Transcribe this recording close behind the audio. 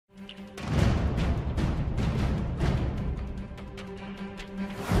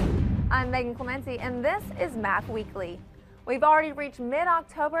Megan Clemente, and this is MAC Weekly. We've already reached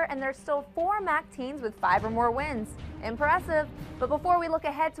mid-October, and there's still 4 MAC teams with 5 or more wins. Impressive. But before we look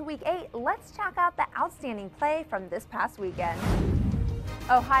ahead to Week 8, let's check out the outstanding play from this past weekend.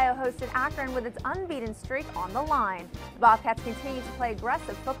 Ohio hosted Akron with its unbeaten streak on the line. The Bobcats continue to play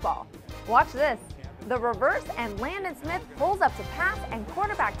aggressive football. Watch this. The reverse, and Landon Smith pulls up to pass, and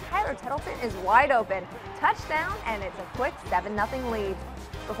quarterback Tyler Tettleton is wide open. Touchdown, and it's a quick 7-0 lead.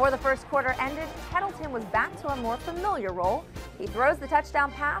 Before the first quarter ended, Tettleton was back to a more familiar role. He throws the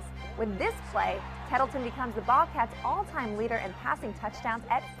touchdown pass. With this play, Tettleton becomes the Bobcats' all-time leader in passing touchdowns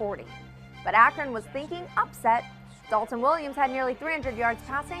at 40. But Akron was thinking upset. Dalton Williams had nearly 300 yards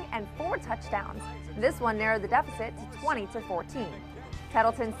passing and 4 touchdowns. This one narrowed the deficit to 20-14.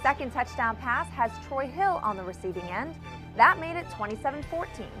 Tettleton's second touchdown pass has Troy Hill on the receiving end. That made it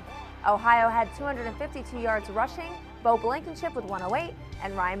 27-14. Ohio had 252 yards rushing, Bo Blankenship with 108,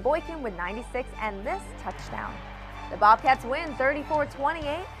 and Ryan Boykin with 96 and this touchdown. The Bobcats win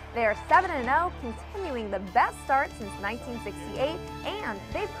 34-28. They are 7-0, continuing the best start since 1968, and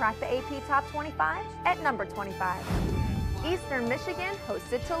they've cracked the AP Top 25 at number 25. Eastern Michigan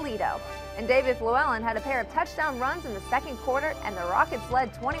hosted Toledo, and David Llewellyn had a pair of touchdown runs in the second quarter, and the Rockets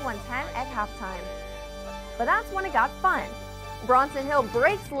led 21-10 at halftime. But that's when it got fun. Bronson Hill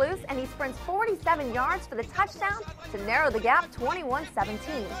breaks loose, and he sprints 47 yards for the touchdown to narrow the gap 21-17.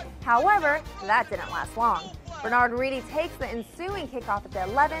 However, that didn't last long. Bernard Reedy takes the ensuing kickoff at the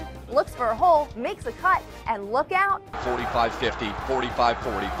 11, looks for a hole, makes a cut, and look out. 45-50,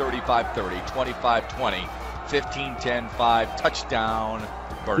 45-40, 35-30, 25-20, 15-10-5, touchdown,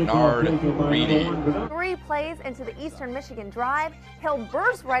 Bernard Reedy. 3 plays into the Eastern Michigan drive. Hill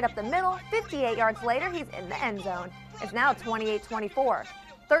bursts right up the middle. 58 yards later, he's in the end zone. It's now 28-24.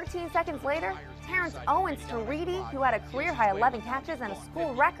 13 seconds later, Terrence Owens to Reedy, who had a career-high 11 catches and a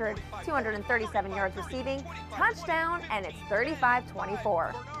school record 237 yards receiving. Touchdown, and it's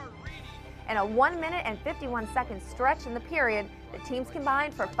 35-24. In a 1 minute and 51-second stretch in the period, the teams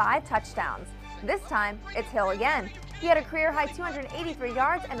combined for 5 touchdowns. This time, it's Hill again. He had a career-high 283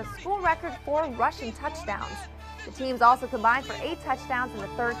 yards and a school record 4 rushing touchdowns. The teams also combined for 8 touchdowns in the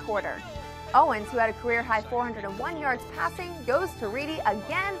third quarter. Owens, who had a career-high 401 yards passing, goes to Reedy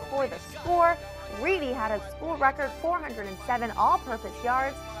again for the score. Reedy had a school record 407 all-purpose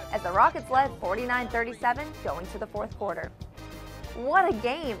yards as the Rockets led 49-37 going to the fourth quarter. What a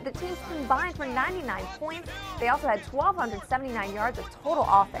game! The teams combined for 99 points. They also had 1,279 yards of total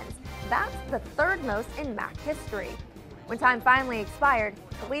offense. That's the third most in MAC history. When time finally expired,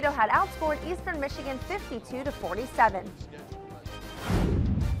 Toledo had outscored Eastern Michigan 52-47.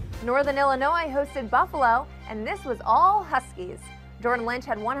 Northern Illinois hosted Buffalo, and this was all Huskies. Jordan Lynch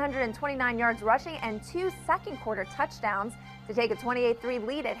had 129 yards rushing and 2 second-quarter touchdowns to take a 28-3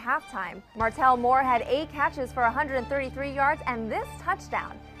 lead at halftime. Martell Moore had 8 catches for 133 yards and this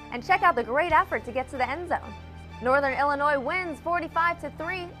touchdown. And check out the great effort to get to the end zone. Northern Illinois wins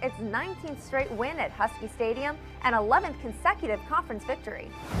 45-3, its 19th straight win at Husky Stadium and 11th consecutive conference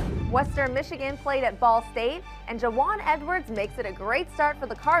victory. Western Michigan played at Ball State, and Jawan Edwards makes it a great start for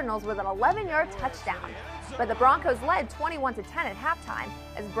the Cardinals with an 11-yard touchdown. But the Broncos led 21-10 at halftime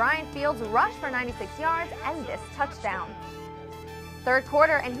as Brian Fields rushed for 96 yards and this touchdown. Third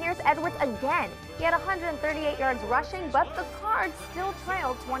quarter, and here's Edwards again. He had 138 yards rushing, but the Cards still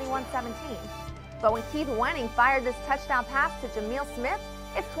trailed 21-17. But when Keith Wenning fired this touchdown pass to Jameel Smith,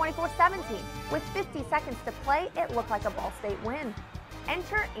 it's 24-17. With 50 seconds to play, it looked like a Ball State win.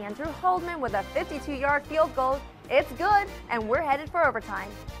 Enter Andrew Holdman with a 52-yard field goal. It's good, and we're headed for overtime.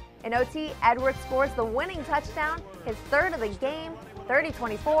 In OT, Edwards scores the winning touchdown, his third of the game,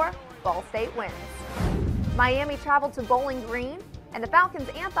 30-24, Ball State wins. Miami traveled to Bowling Green, and the Falcons'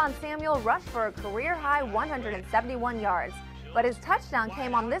 Anthon Samuel rushed for a career-high 171 yards. But his touchdown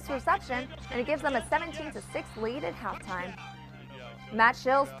came on this reception, and it gives them a 17-6 lead at halftime. Matt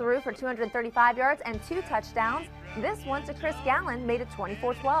Shills threw for 235 yards and 2 touchdowns. This one to Chris Gallen made it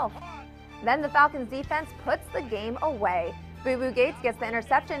 24-12. Then the Falcons defense puts the game away. Boo Boo Gates gets the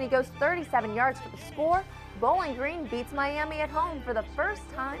interception. He goes 37 yards for the score. Bowling Green beats Miami at home for the first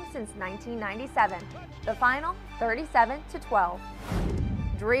time since 1997. The final, 37-12.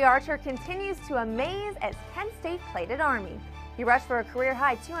 Dree Archer continues to amaze as Kent State played at Army. He rushed for a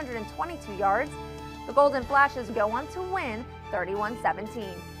career-high 222 yards. The Golden Flashes go on to win 31-17.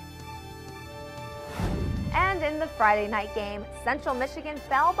 And in the Friday night game, Central Michigan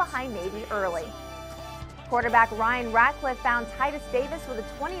fell behind Navy early. Quarterback Ryan Ratcliffe found Titus Davis with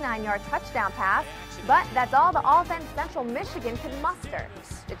a 29-yard touchdown pass, but that's all the offense Central Michigan could muster.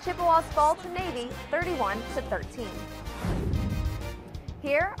 The Chippewas fall to Navy 31-13.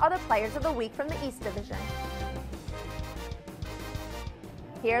 Here are the players of the week from the East Division.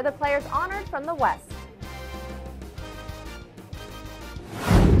 Here are the players honored from the West.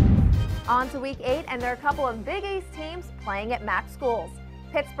 On to Week 8, and there are a couple of Big East teams playing at MAC schools.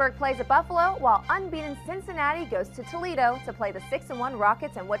 Pittsburgh plays at Buffalo, while unbeaten Cincinnati goes to Toledo to play the 6-1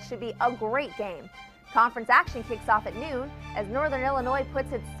 Rockets in what should be a great game. Conference action kicks off at noon as Northern Illinois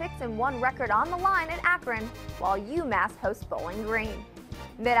puts its 6-1 record on the line at Akron, while UMass hosts Bowling Green.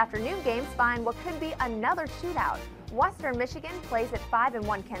 Mid-afternoon games find what could be another shootout. Western Michigan plays at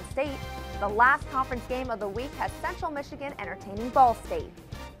 5-1 Kent State. The last conference game of the week has Central Michigan entertaining Ball State.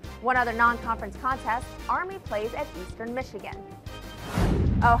 One other non-conference contest, Army plays at Eastern Michigan.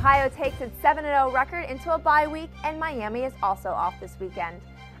 Ohio takes its 7-0 record into a bye week, and Miami is also off this weekend.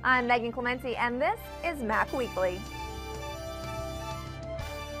 I'm Megan Clementi, and this is MAC Weekly.